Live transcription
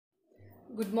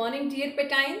Good morning, dear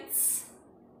Petines.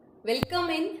 Welcome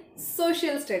in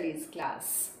Social Studies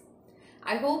class.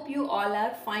 I hope you all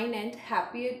are fine and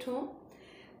happy at home.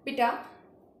 Pita,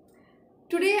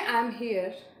 today I am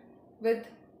here with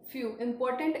few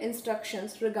important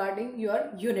instructions regarding your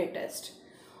unit test.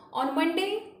 On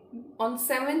Monday, on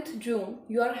 7th June,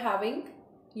 you are having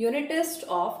unit test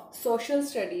of Social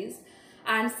Studies,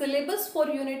 and syllabus for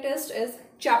unit test is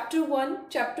Chapter 1,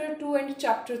 Chapter 2 and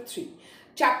Chapter 3.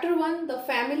 Chapter 1, the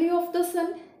family of the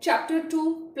sun. Chapter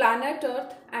 2, planet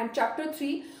Earth, and Chapter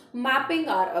 3, mapping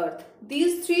our Earth.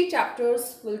 These three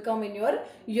chapters will come in your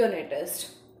unit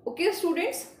test. Okay,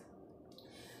 students?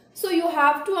 So you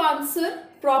have to answer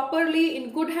properly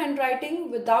in good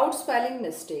handwriting without spelling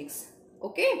mistakes.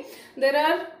 Okay, there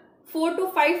are 4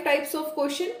 to 5 types of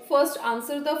question. First,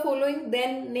 answer the following,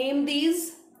 then name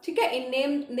these. Okay, in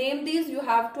name these you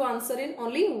have to answer in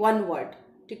only one word.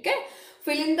 Okay,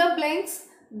 fill in the blanks,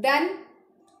 then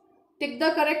tick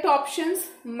the correct options,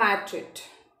 match it.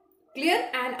 Clear?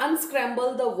 And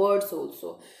unscramble the words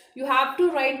also. You have to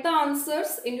write the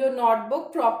answers in your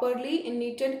notebook properly in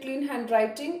neat and clean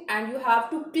handwriting, and you have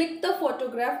to click the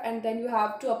photograph, and then you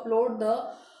have to upload the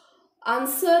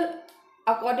answer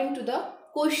according to the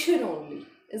question only.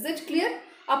 Is it clear?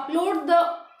 Upload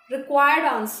the required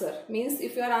answer. Means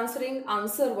if you are answering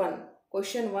answer 1,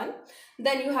 question 1,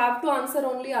 then you have to answer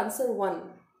only answer 1.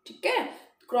 Okay?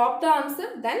 Crop the answer,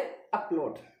 then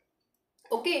upload.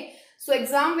 Okay, so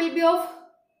exam will be of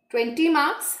 20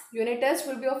 marks, unit test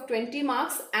will be of 20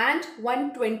 marks and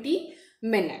 120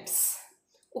 minutes.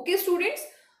 Okay, students?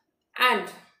 And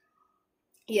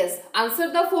yes,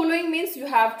 answer the following means you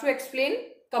have to explain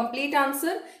complete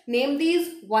answer, name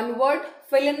these one word,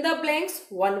 fill in the blanks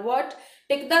one word,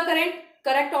 take the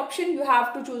correct option. You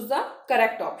have to choose the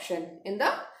correct option in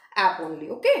the app only.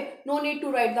 Okay, no need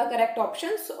to write the correct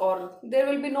options, or there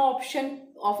will be no option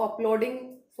of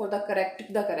uploading for the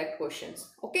correct questions.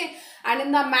 Okay, and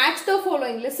in the match the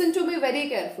following, listen to me very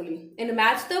carefully. In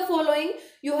match the following,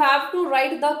 you have to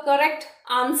write the correct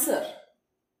answer.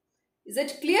 Is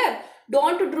it clear?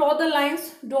 Don't draw the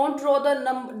lines, don't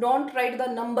write the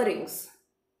numberings.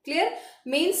 Clear?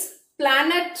 Means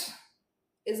planet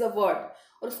is a word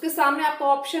और उसके सामने आपका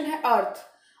option है अर्थ,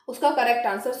 उसका correct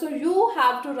answer. So you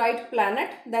have to right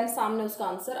planet, then सामने उसका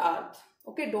answer earth.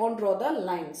 Okay, don't draw the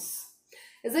lines.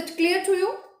 Is it clear to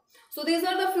you? So these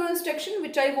are the few instructions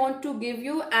which I want to give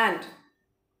you, and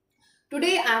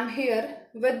today I am here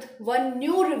with one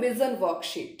new revision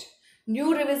worksheet.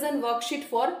 New revision worksheet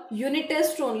for unit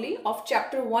test only of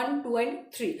chapter 1, 2 and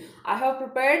 3. I have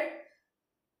prepared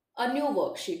a new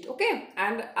worksheet, okay,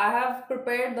 and I have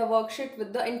prepared the worksheet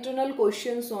with the internal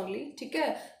questions only.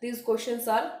 Okay, these questions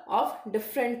are of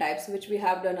different types which we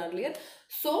have done earlier.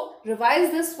 So revise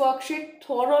this worksheet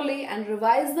thoroughly and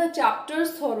revise the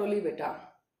chapters thoroughly, beta.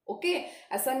 Okay,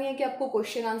 ऐसा नहीं है कि आपको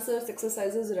question answers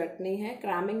exercises रटनी है,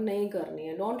 cramming नहीं करनी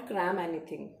है. Don't cram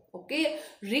anything. Okay,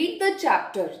 read the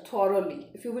chapter thoroughly.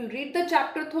 If you will read the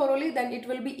chapter thoroughly, then it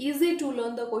will be easy to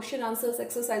learn the question answers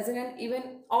exercising and even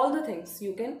all the things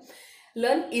you can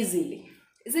learn easily.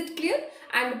 Is it clear?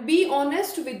 And be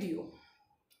honest with you.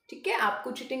 ठीक है,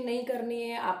 आपको cheating नहीं करनी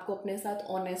है, आपको अपने साथ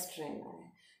honest रहना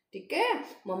है. ठीक है,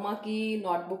 मम्मा की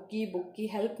नोटबुक की बुक की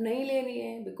हेल्प नहीं लेनी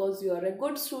है, because you are a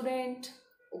good student.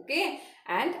 Okay,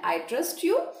 and I trust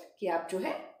you कि आप जो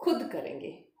है खुद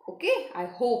करेंगे. Okay, I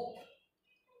hope.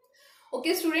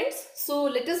 Okay students, so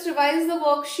let us revise the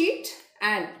worksheet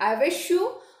and I wish you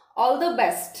all the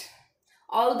best,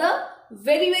 all the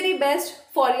very best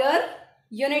for your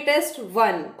unit test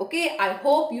 1. Okay, I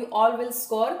hope you all will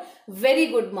score very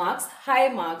good marks, high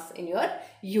marks in your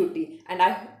UT, and I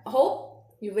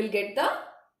hope you will get the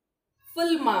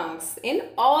full marks in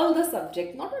all the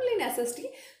subjects, not only in SST.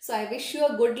 So I wish you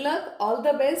a good luck, all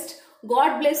the best.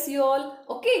 God bless you all.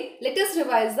 Okay, let us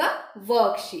revise the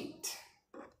worksheet.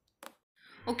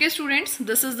 Okay students,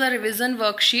 this is the revision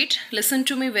worksheet. Listen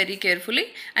to me very carefully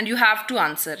and you have to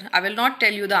answer. I will not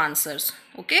tell you the answers.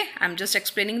 Okay, I'm just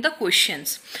explaining the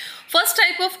questions. First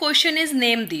type of question is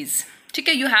name these.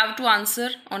 Okay, you have to answer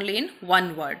only in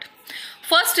one word.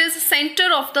 First is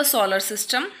center of the solar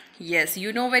system. Yes,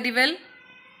 you know very well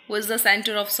who is the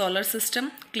center of solar system.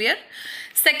 Clear?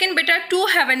 Second, beta, two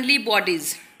heavenly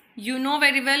bodies. You know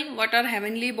very well what are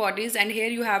heavenly bodies, and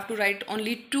here you have to write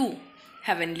only two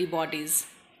heavenly bodies.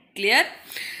 Clear?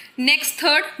 Next,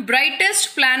 third, brightest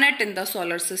planet in the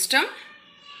solar system.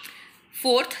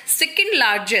 Fourth, second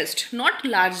largest, not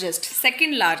largest,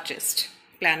 second largest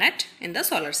planet in the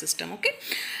solar system. Okay,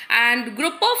 and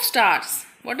group of stars.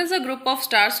 What is a group of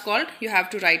stars called? You have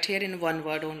to write here in one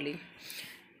word only.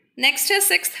 Next is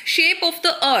sixth, shape of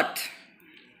the earth.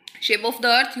 Shape of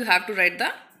the earth, you have to write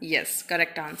the yes,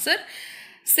 correct answer.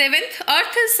 7th,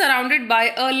 earth is surrounded by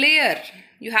a layer.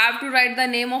 You have to write the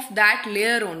name of that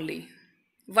layer only.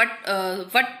 What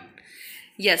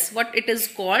it is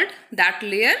called, that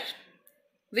layer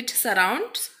which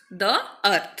surrounds the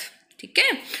earth. ठीक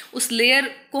है, उस layer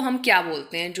को हम क्या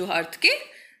बोलते हैं जो अर्थ के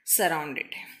सराउंडेड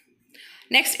है.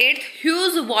 Next 8th,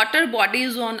 huge water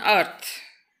bodies on earth.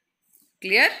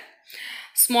 Clear.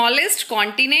 Smallest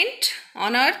continent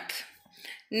on earth.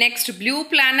 Next blue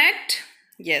planet.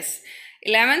 Yes.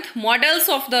 11th, models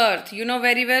of the earth. You know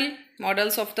very well,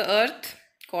 models of the earth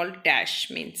called dash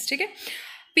means. ठीक है.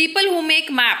 People who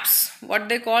make maps, what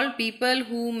they call people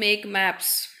who make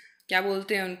maps, क्या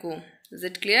बोलते हैं उनको. Is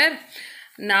it clear?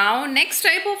 Now next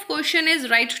type of question is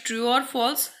write true or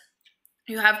false.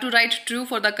 You have to write true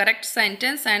for the correct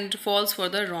sentence and false for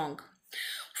the wrong.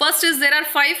 First is there are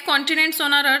 5 continents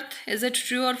on our earth. Is it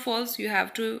true or false? You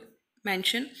have to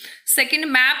mention. Second,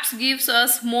 maps gives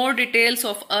us more details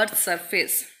of earth's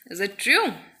surface. Is it true?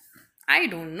 I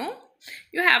don't know.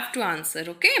 You have to answer,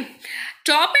 okay?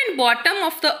 Top and bottom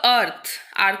of the earth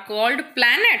are called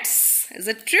planets.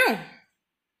 Is it true?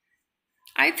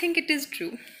 I think it is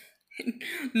true.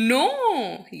 No.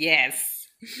 Yes.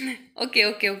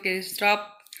 Okay, stop.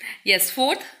 Yes.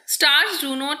 4th, stars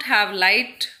do not have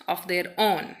light of their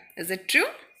own. Is it true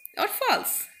or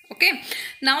false? Okay,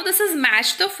 now this is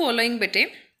match the following बेटे.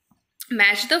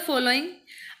 Match the following.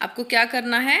 आपको क्या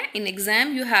करना है, in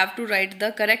exam you have to write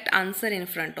the correct answer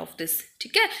in front of this.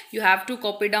 ठीक है, you have to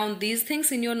copy down these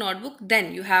things in your notebook,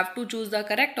 then you have to choose the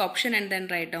correct option and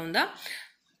then write down the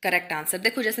correct answer.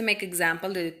 देखो जैसे मैं एक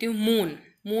example दे देती हूँ.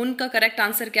 Moon का correct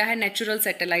answer क्या है, natural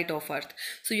satellite of earth.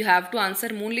 So you have to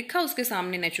answer moon लिखा, उसके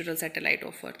सामने natural satellite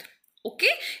of earth. Okay,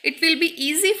 it will be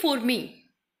easy for me.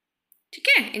 ठीक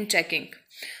है, इन चेकिंग.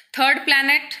 3rd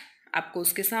प्लैनेट, आपको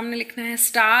उसके सामने लिखना है.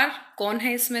 स्टार कौन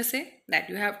है इसमें से,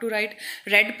 that you have to right.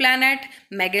 Red planet,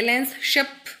 मैगेलेंस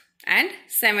ship and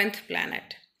 7th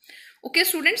planet. Okay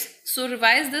students, so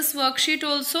revise this worksheet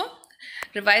also,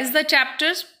 revise the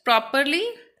chapters properly,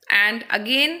 and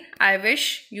again I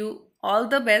wish you all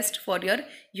the best for your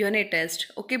unit test.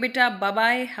 Okay beta, bye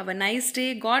bye, have a nice day,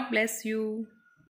 God bless you.